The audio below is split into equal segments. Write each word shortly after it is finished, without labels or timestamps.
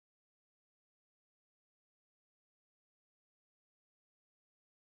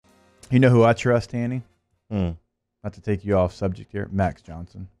You know who I trust, Annie? Hmm. Not to take you off subject here, Max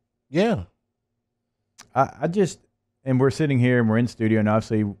Johnson. Yeah. I just, and we're sitting here and we're in studio, and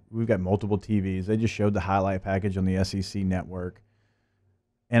obviously we've got multiple TVs. They just showed the highlight package on the SEC network.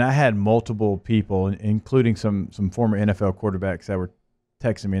 And I had multiple people, including some former NFL quarterbacks that were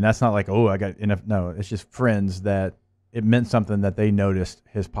texting me. And that's not like, oh, I got enough. No, it's just friends that it meant something that they noticed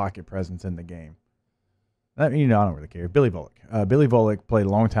his pocket presence in the game. I mean, I don't really care. Billy Volek. Billy Volek played a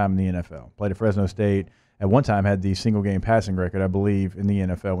long time in the NFL. Played at Fresno State. At one time had the single-game passing record, I believe, in the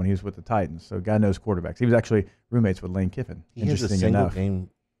NFL when he was with the Titans. So guy knows quarterbacks. He was actually roommates with Lane Kiffin. He has a single game.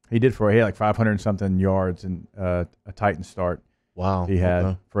 He did he had like 500-something yards and a Titan start. Wow. He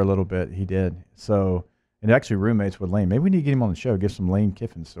had for a little bit. He did. So, and actually roommates with Lane. Maybe we need to get him on the show, give some Lane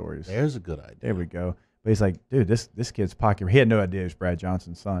Kiffin stories. There's a good idea. There we go. But he's like, dude, this kid's pocket. He had no idea it was Brad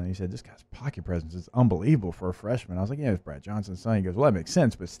Johnson's son. He said, this guy's pocket presence is unbelievable for a freshman. I was like, yeah, it's Brad Johnson's son. He goes, well, that makes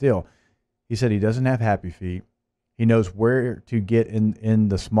sense, but still. He said he doesn't have happy feet. He knows where to get in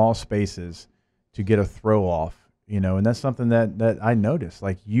the small spaces to get a throw off, and that's something that I noticed.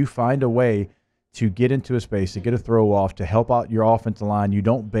 Like, you find a way to get into a space, to get a throw off, to help out your offensive line. You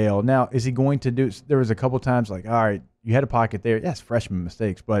don't bail. Now, is he going to do – there was a couple times like, all right, you had a pocket there. Yes, freshman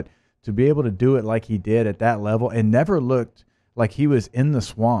mistakes, but to be able to do it like he did at that level and never looked like he was in the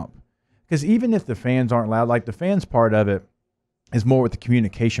swamp. Because even if the fans aren't loud, like the fans part of it is more with the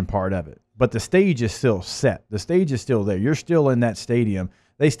communication part of it. But the stage is still set. The stage is still there. You're still in that stadium.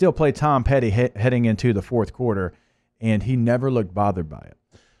 They still play Tom Petty heading into the fourth quarter, and he never looked bothered by it.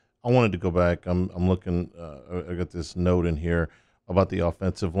 I wanted to go back. I'm looking. I got this note in here about the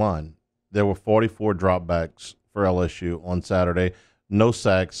offensive line. There were 44 dropbacks for LSU on Saturday. No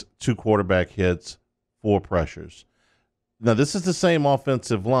sacks, 2 quarterback hits, 4 pressures. Now, this is the same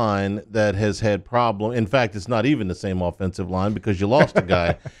offensive line that has had problems. In fact, it's not even the same offensive line because you lost a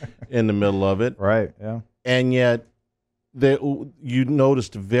guy in the middle of it. Right, yeah. And yet you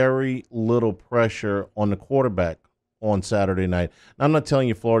noticed very little pressure on the quarterback on Saturday night. Now, I'm not telling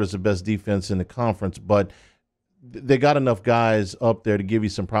you Florida's the best defense in the conference, but they got enough guys up there to give you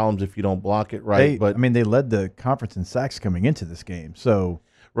some problems if you don't block it right. They led the conference in sacks coming into this game, so –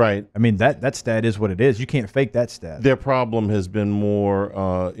 right. I mean, that stat is what it is. You can't fake that stat. Their problem has been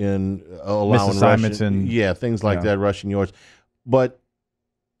more in allowing misassignments rushing, things like that, rushing yards. But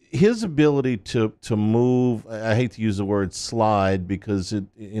his ability to move, I hate to use the word slide because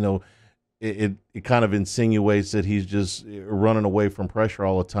it kind of insinuates that he's just running away from pressure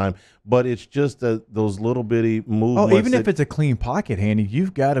all the time. But it's just those little bitty movements. Oh, even if it's a clean pocket, Handy,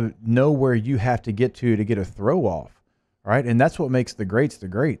 you've got to know where you have to get to get a throw off. Right, and that's what makes the greats the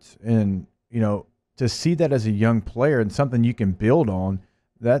greats. And, to see that as a young player and something you can build on,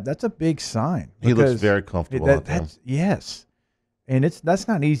 that's a big sign. He looks very comfortable out there. Yes, and that's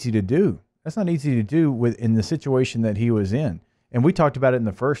not easy to do. That's not easy to do in the situation that he was in. And we talked about it in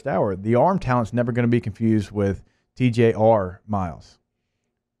the first hour. The arm talent's never going to be confused with TJ or Myles.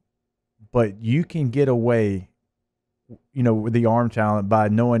 But you can get away with the arm talent by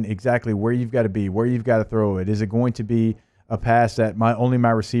knowing exactly where you've got to be, where you've got to throw it. Is it going to be a pass that only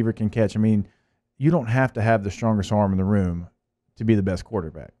my receiver can catch? I mean, you don't have to have the strongest arm in the room to be the best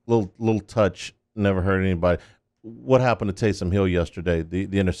quarterback. Little touch, never hurt anybody. What happened to Taysom Hill yesterday,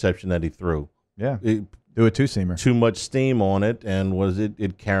 the interception that he threw? Yeah, do a two-seamer. Too much steam on it, and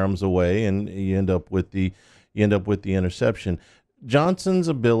it caroms away, and you end up with the interception. Johnson's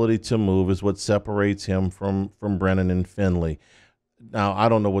ability to move is what separates him from Brennan and Finley. Now, I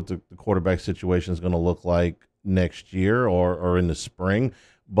don't know what the quarterback situation is going to look like next year or in the spring,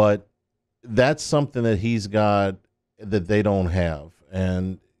 but that's something that he's got that they don't have.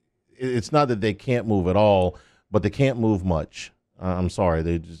 And it's not that they can't move at all, but they can't move much. I'm sorry,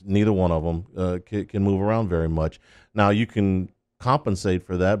 neither one of them can move around very much. Now, you can compensate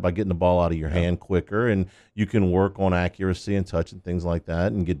for that by getting the ball out of your hand quicker, and you can work on accuracy and touch and things like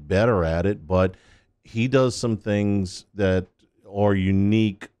that and get better at it. But he does some things that are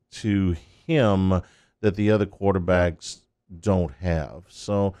unique to him that the other quarterbacks don't have.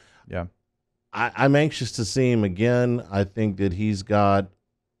 So yeah, I'm anxious to see him again. I think that he's got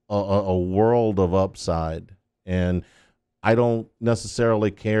a world of upside, and I don't necessarily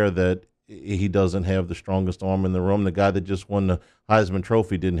care that he doesn't have the strongest arm in the room. The guy that just won the Heisman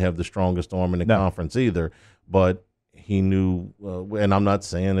Trophy didn't have the strongest arm in the conference either, but he knew, and I'm not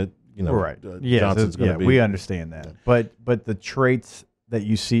saying it, right. Johnson's going to be. We understand that. Yeah. But the traits that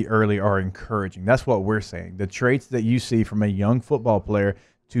you see early are encouraging. That's what we're saying. The traits that you see from a young football player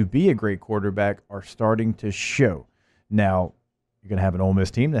to be a great quarterback are starting to show. Now, you're going to have an Ole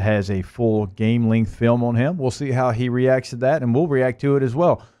Miss team that has a full game-length film on him. We'll see how he reacts to that, and we'll react to it as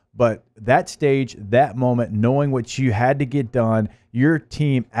well. But that stage, that moment, knowing what you had to get done, your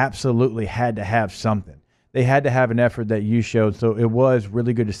team absolutely had to have something. They had to have an effort that you showed. So it was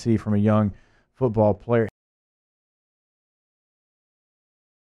really good to see from a young football player.